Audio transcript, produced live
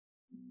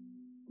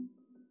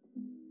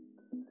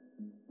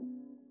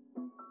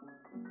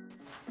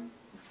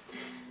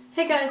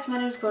Hey guys, my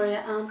name is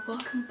Gloria and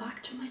welcome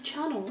back to my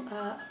channel.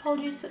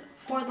 Apologies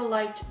for the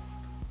light.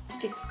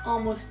 It's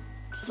almost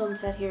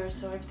sunset here,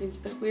 so everything's a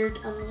bit weird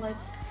and the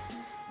light's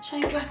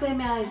shining directly in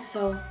my eyes,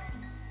 so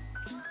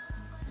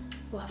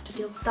we'll have to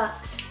deal with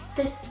that.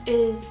 This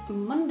is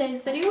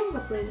Monday's video.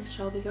 Hopefully this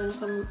shall be going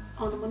up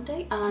on a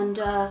Monday, and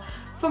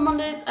for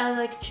Mondays I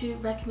like to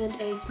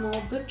recommend a small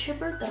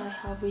booktuber that I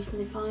have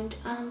recently found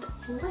and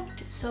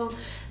liked. So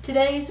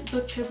today's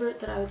booktuber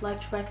that I would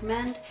like to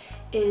recommend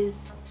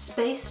is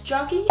Space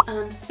Jockey,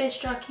 and Space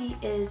Jockey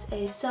is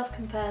a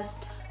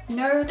self-confessed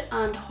nerd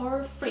and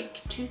horror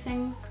freak, two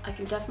things I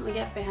can definitely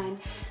get behind,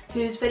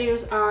 whose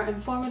videos are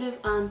informative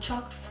and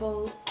chock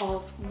full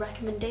of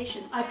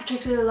recommendations. I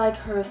particularly like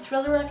her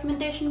thriller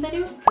recommendation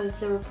video because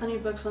there were plenty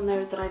of books on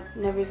there that I'd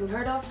never even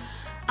heard of,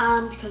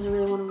 and because I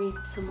really want to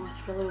read some more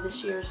thriller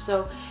this year.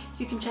 So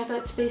you can check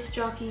out Space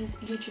Jockey's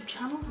YouTube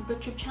channel, her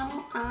booktube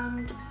channel,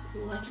 and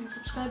like and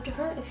subscribe to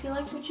her if you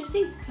like what you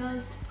see,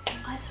 because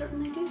I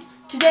certainly do.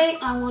 Today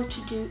I want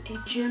to do a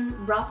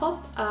June wrap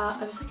up.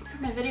 I was looking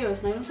through my videos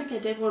and I don't think I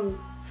did one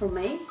for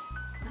May.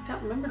 I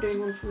can't remember doing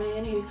one for May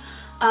anywho.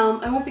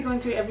 I won't be going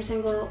through every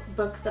single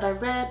book that I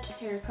read.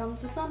 Here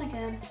comes the sun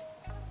again.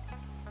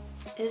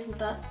 Isn't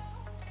that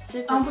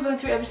super? I won't be going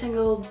through every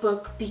single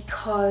book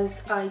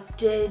because I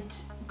did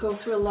go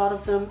through a lot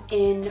of them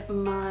in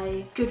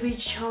my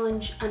Goodreads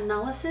challenge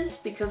analysis,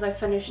 because I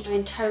finished my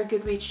entire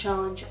Goodreads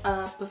challenge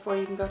before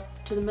I even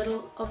got to the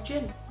middle of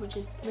June, which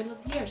is the middle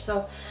of the year.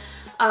 So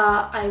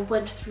I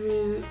went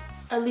through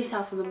at least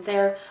half of them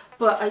there,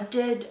 but I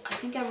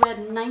think I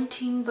read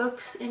 19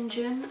 books in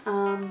June,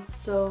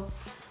 so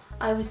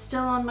I was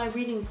still on my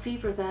reading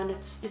fever then.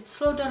 It's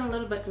slowed down a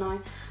little bit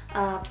now,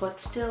 but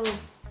still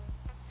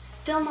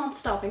not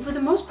stopping. For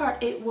the most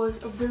part, it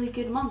was a really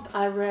good month.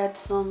 I read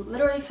some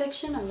literary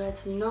fiction, I read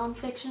some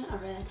non-fiction, I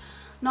read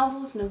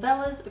novels,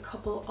 novellas, a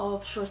couple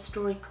of short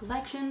story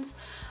collections.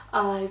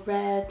 I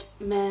read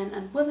men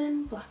and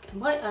women, black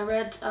and white. I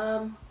read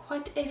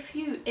quite a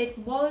few. It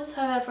was,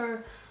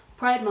 however,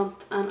 Pride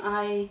Month, and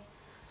I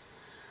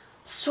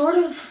sort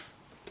of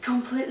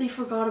completely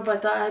forgot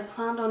about that. I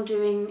planned on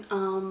doing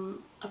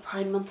a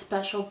Pride Month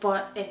special,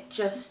 but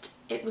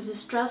it was a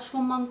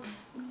stressful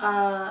month.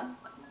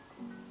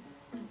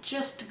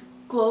 Just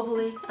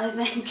globally, I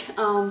think.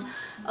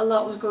 A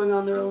lot was going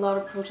on. There were a lot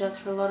of protests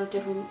for a lot of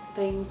different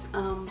things,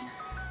 and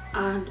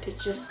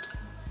it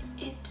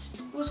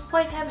was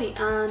quite heavy,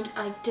 and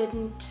I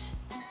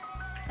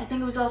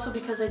think it was also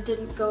because I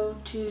didn't go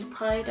to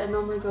Pride. I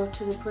normally go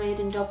to the parade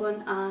in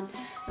Dublin, and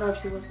it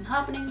obviously wasn't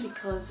happening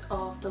because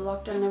of the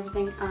lockdown and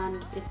everything,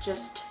 and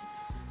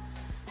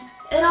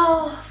it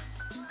all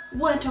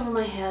went over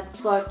my head.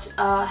 But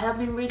I have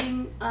been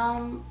reading,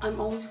 I'm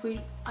always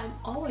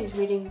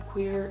reading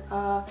queer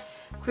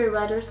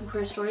writers and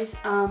queer stories.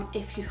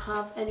 If you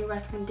have any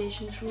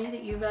recommendations for me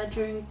that you read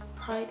during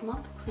Pride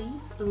Month,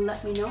 please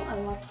let me know. I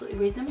will absolutely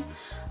read them.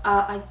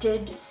 I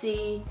did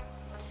see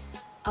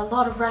a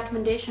lot of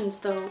recommendations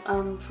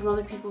though, from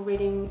other people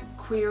reading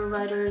queer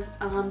writers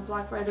and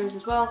black writers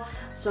as well,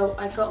 so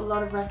I got a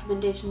lot of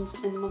recommendations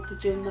in the month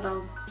of June that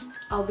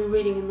I'll be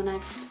reading in the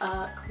next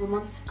couple of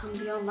months and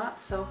beyond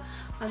that, so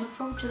I look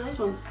forward to those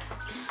ones.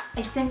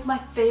 I think my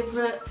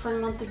favourite for the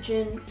month of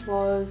June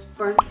was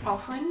Burnt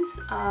Offerings,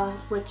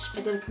 which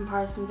I did a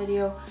comparison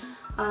video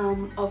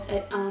of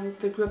it and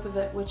The Grip of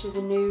It, which is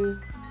a new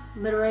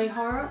literary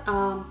horror.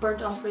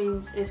 Burnt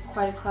Offerings is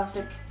quite a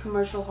classic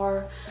commercial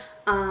horror,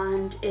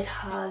 and it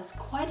has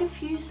quite a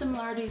few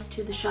similarities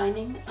to The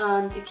Shining,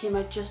 and it came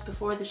out just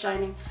before The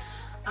Shining,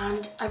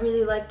 and I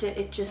really liked it.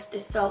 It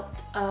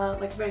felt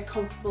like a very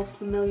comfortable,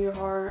 familiar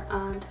horror,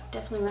 and I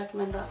definitely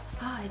recommend that.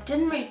 I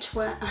didn't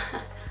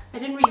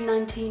read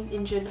 19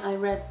 in June. I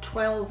read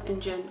 12 in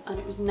June, and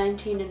it was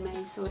 19 in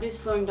May, so it is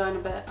slowing down a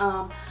bit.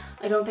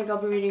 I don't think I'll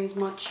be reading as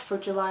much for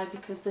July,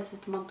 because this is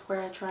the month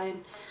where I try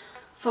and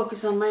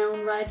focus on my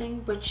own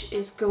writing, which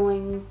is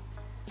going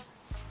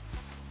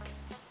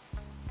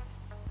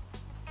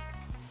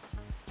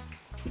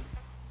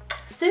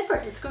super.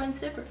 It's going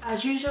super.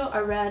 As usual, I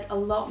read a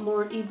lot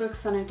more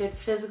ebooks than I did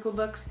physical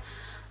books.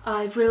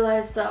 I've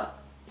realized that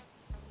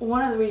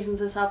one of the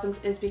reasons this happens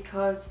is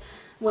because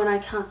when I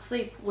can't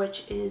sleep,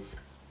 which is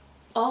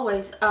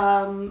always,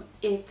 I'm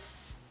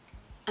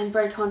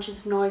very conscious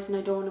of noise and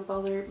I don't want to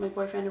bother my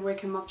boyfriend or wake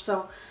him up,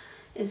 so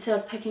instead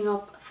of picking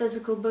up a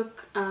physical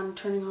book and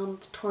turning on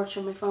the torch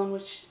on my phone,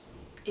 which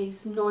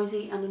is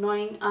noisy and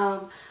annoying,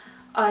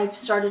 I've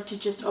started to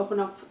just open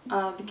up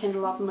the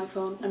Kindle app on my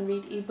phone and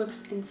read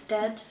ebooks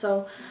instead.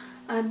 So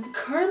I'm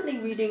currently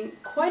reading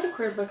quite a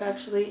queer book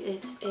actually.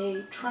 It's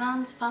a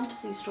trans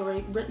fantasy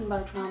story written by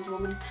a trans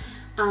woman,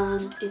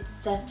 and it's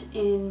set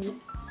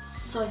in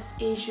South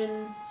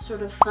Asian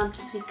sort of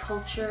fantasy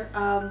culture.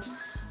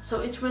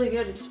 So it's really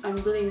good. I'm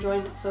really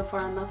enjoying it so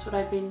far, and that's what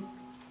I've been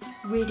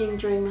reading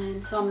during my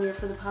insomnia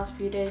for the past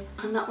few days.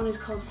 And that one is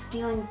called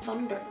Stealing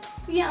Thunder.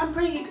 But yeah, I'm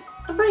pretty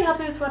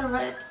happy with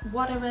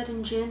what I read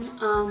in June.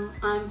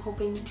 I'm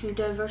hoping to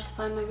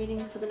diversify my reading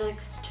for the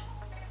next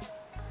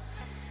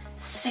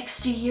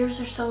 60 years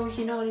or so,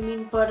 you know what I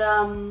mean? But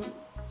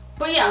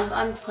yeah,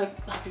 I'm quite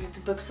happy with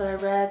the books that I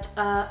read.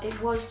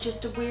 It was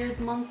just a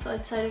weird month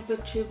outside of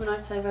BookTube and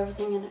outside of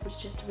everything, and it was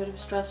just a bit of a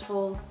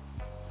stressful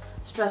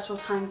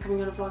time coming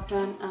out of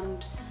lockdown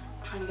and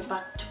trying to get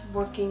back to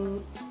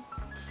working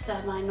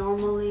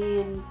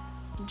semi-normally, and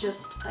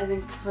just, I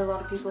think for a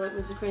lot of people it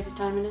was a crazy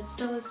time, and it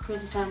still is a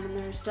crazy time, and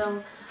there's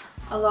still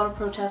a lot of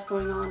protests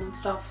going on and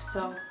stuff,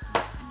 so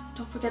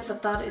don't forget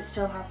that that is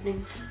still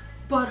happening.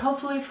 But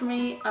hopefully for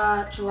me,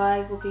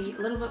 July will be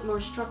a little bit more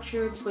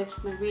structured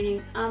with my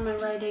reading and my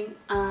writing,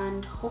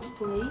 and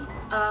hopefully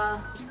I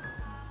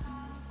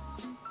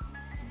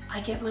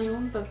get my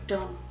own book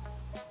done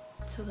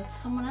so that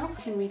someone else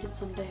can read it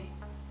someday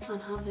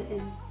and have it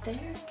in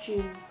their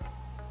June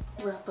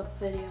wrap-up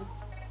video.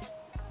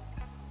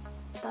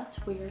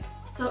 That's weird.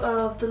 So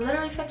of the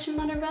literary fiction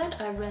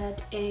that I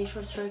read a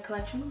short story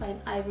collection by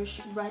an Irish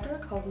writer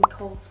called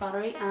Nicole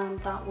Flattery, and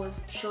that was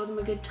Show Them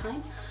a Good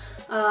Time.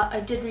 I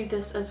did read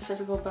this as a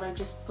physical, but I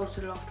just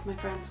posted it off to my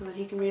friend so that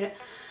he can read it.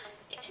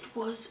 It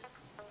was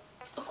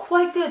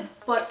quite good,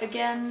 but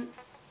again,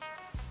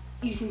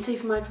 you can see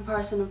from my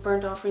comparison of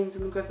Burnt Offerings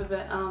and The Grip of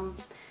It,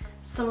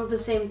 some of the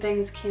same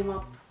things came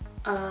up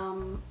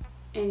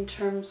in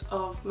terms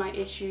of my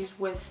issues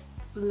with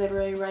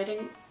literary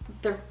writing.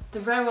 They're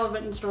very well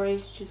written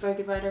stories, she's a very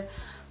good writer,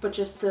 but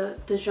just the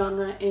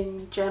genre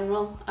in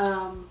general.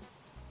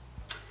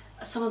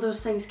 Some of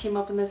those things came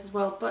up in this as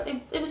well, but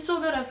it was so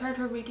good. I've heard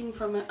her reading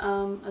from it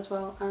as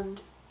well, and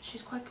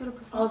she's quite good at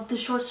performing. Of the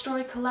short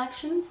story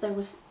collections, there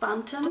was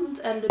Phantoms,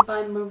 edited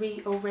by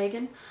Marie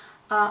O'Regan.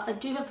 I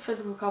do have the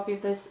physical copy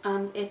of this,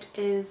 and it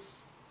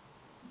is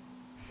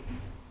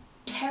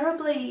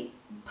terribly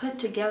put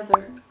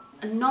together.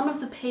 And none of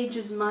the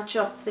pages match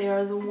up. They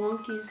are the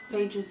wonkiest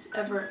pages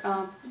ever.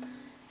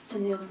 It's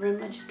in the other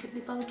room, I just couldn't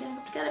be bothered getting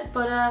up to get it.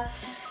 But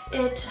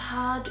it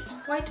had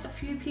quite a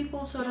few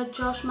people, so it had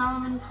Josh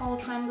Malerman, Paul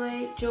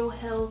Tremblay, Joe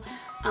Hill,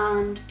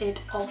 and it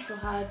also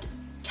had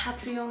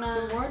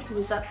Catriona Ward, who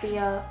was at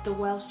the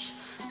Welsh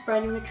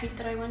writing retreat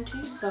that I went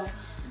to. So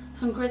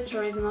some great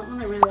stories in that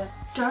one, I really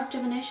liked. Dark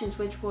Divinations,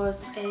 which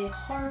was a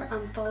horror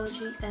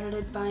anthology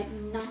edited by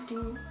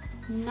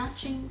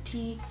Natching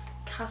T.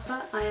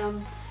 Casa. I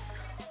am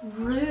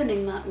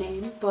ruining that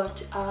name,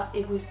 but I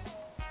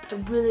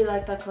really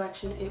liked that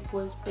collection. It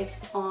was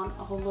based on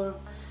a whole lot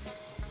of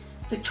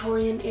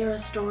Victorian era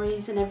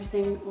stories, and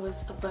everything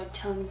was about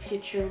telling the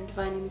future and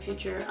divining the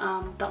future.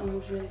 That one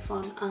was really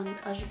fun, and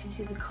as you can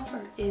see, the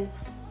cover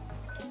is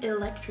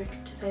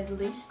electric to say the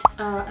least.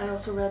 I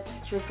also read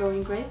Picture of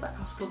Dorian Gray by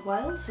Oscar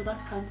Wilde, so that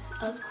counts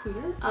as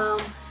queer,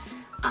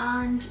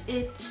 and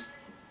it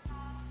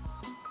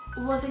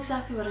was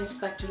exactly what I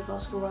expected of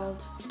Oscar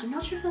Wilde. I'm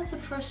not sure if that's the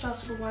first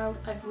Oscar Wilde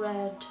I've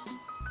read.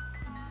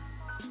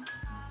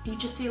 You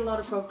just see a lot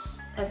of books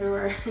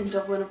everywhere in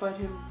Dublin about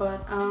him,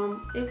 but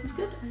it was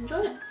good. I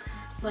enjoyed it.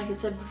 Like I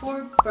said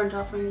before, Burnt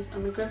Offerings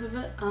and The Grip of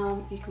It.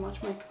 You can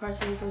watch my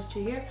comparison of those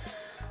two here.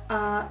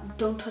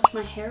 Don't Touch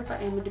My Hair by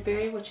Emma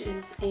DeBerry, which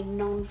is a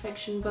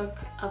non-fiction book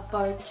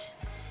about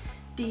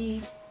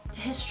the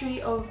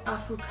history of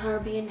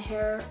Afro-Caribbean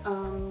hair,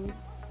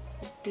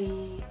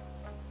 the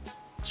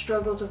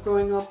struggles of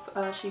growing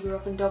up. She grew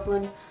up in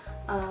Dublin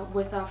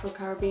with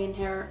Afro-Caribbean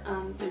hair,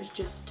 and there's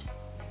just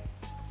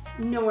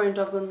nowhere in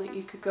Dublin that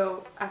you could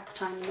go at the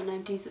time, in the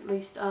 90s at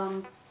least,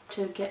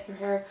 to get your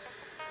hair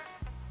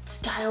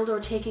styled or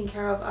taken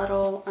care of at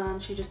all.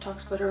 And she just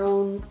talks about her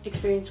own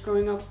experience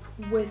growing up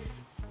with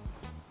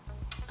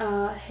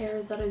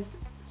hair that is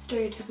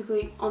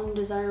stereotypically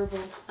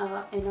undesirable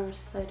in our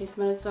society at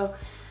the minute. So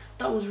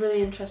that was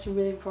really interesting,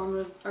 really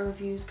informative.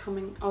 Reviews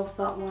coming of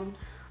that one.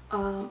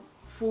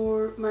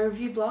 For my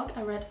review blog,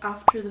 I read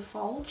After the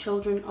Fall,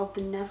 Children of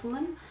the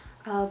Nephilim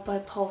by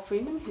Paul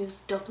Freeman,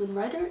 who's a Dublin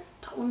writer.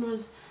 That one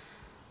was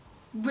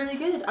really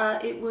good.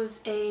 It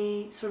was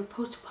a sort of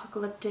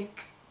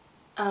post-apocalyptic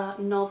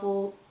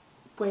novel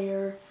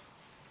where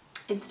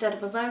instead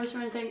of a virus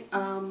or anything,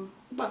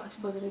 well, I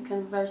suppose it is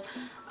kind of a virus,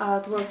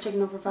 the world's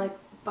taken over by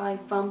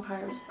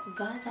vampires.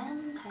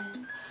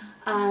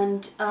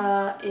 And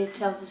it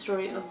tells the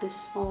story of this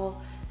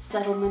small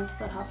settlement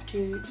that have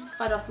to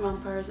fight off the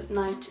vampires at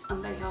night,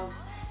 and they have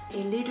a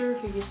leader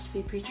who used to be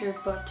a preacher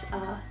but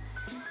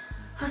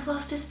has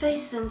lost his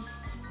faith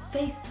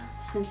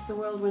since the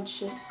world went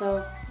shit,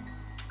 so,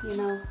 you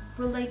know,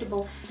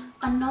 relatable.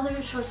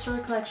 Another short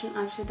story collection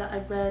actually that I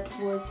read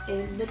was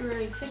a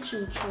literary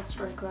fiction short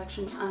story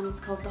collection, and it's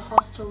called The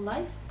Hostile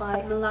Life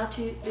by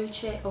Mulatu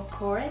Uche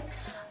Okore.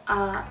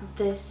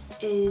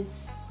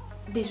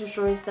 These were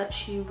stories that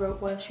she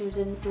wrote while she was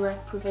in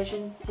direct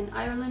provision in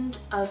Ireland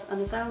as an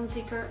asylum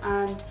seeker,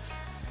 and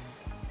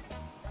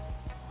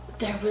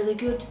they're really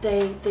good.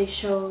 They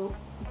show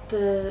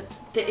the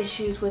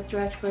issues with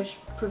direct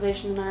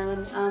provision in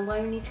Ireland and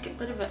why we need to get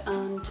rid of it,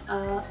 and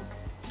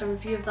a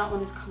review of that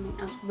one is coming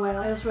as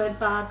well. I also read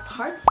Bad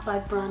Parts by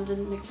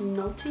Brandon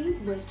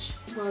McNulty, which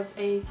was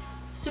a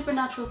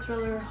supernatural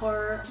thriller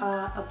horror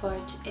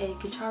about a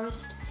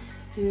guitarist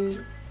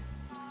who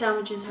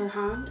damages her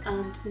hand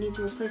and needs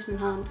a replacement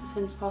hand as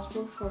soon as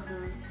possible for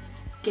her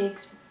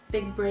gig's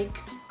big break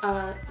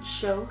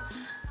show.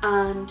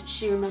 And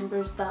she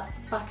remembers that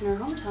back in her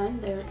hometown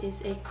there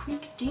is a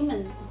Creek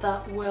demon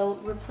that will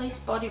replace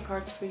body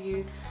parts for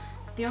you.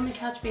 The only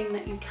catch being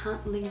that you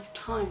can't leave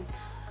town,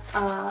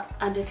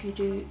 and if you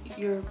do,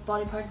 your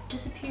body part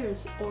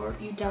disappears or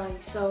you die.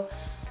 So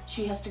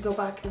she has to go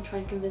back and try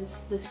and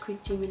convince this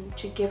Creek demon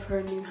to give her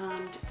a new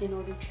hand in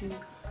order to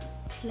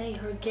play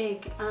her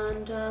gig.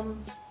 And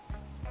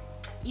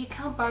you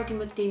can't bargain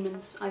with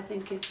demons, I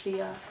think, is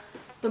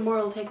the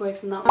moral takeaway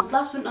from that one.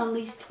 Last but not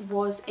least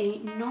was a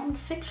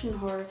non-fiction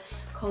horror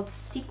called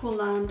Sequel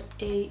Land,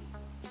 a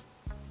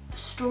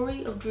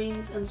story of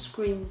dreams and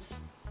screams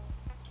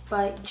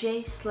by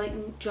J.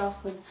 Slayton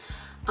Jocelyn.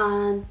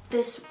 And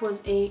this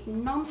was a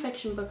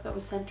non-fiction book that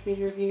was sent to me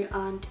to review,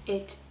 and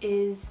it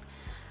is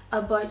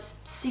about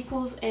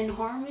sequels in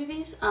horror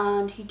movies,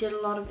 and he did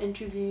a lot of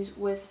interviews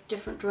with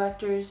different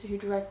directors who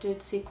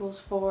directed sequels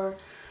for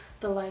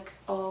the likes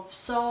of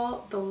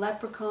Saw, The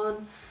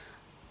Leprechaun,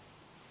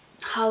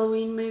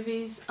 Halloween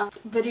movies,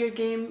 video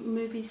game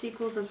movie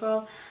sequels as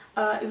well.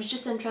 It was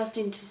just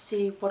interesting to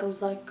see what it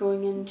was like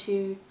going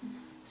into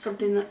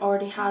something that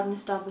already had an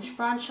established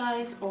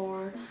franchise,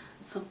 or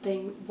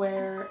something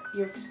where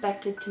you're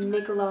expected to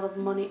make a lot of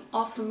money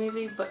off the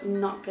movie but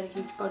not get a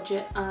huge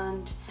budget.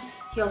 And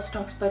he also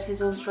talks about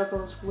his own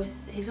struggles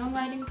with his own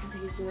writing, because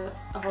he's a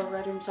horror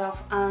writer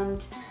himself,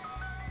 and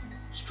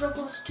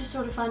struggles to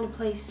sort of find a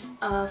place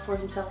for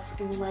himself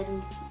in the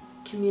writing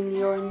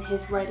community, or in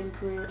his writing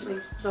career at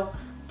least. So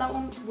that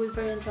one was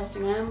very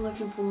interesting. I am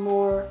looking for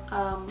more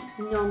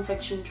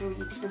non-fiction to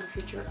read in the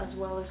future, as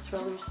well as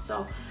thrillers,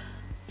 so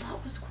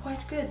that was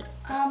quite good.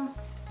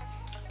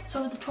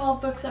 So the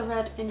 12 books I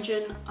read in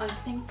June, I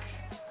think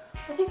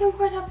I'm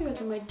quite happy with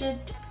them. I did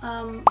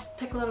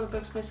pick a lot of the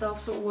books myself,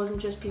 so it wasn't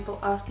just people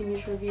asking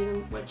me to review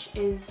them, which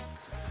is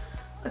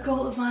a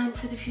goal of mine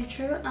for the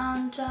future,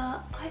 and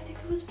I think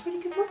it was a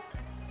pretty good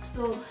month.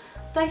 So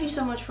thank you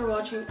so much for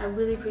watching. I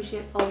really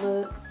appreciate all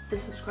the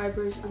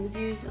subscribers and the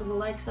views and the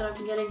likes that I've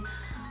been getting.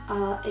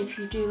 If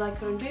you do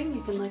like what I'm doing,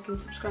 you can like and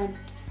subscribe.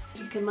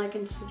 You can like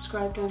and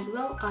subscribe down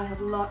below. I have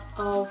a lot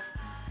of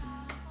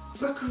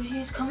book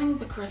reviews coming,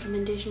 book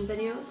recommendation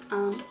videos,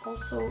 and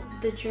also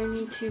the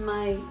journey to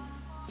my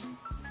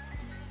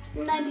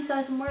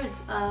 90,000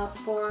 words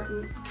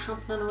for Camp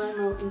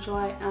NaNoWriMo in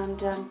July, and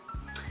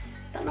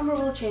that number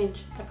will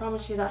change, I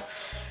promise you that.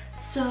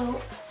 So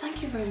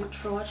thank you very much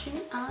for watching,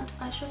 and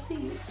I shall see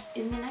you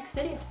in the next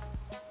video.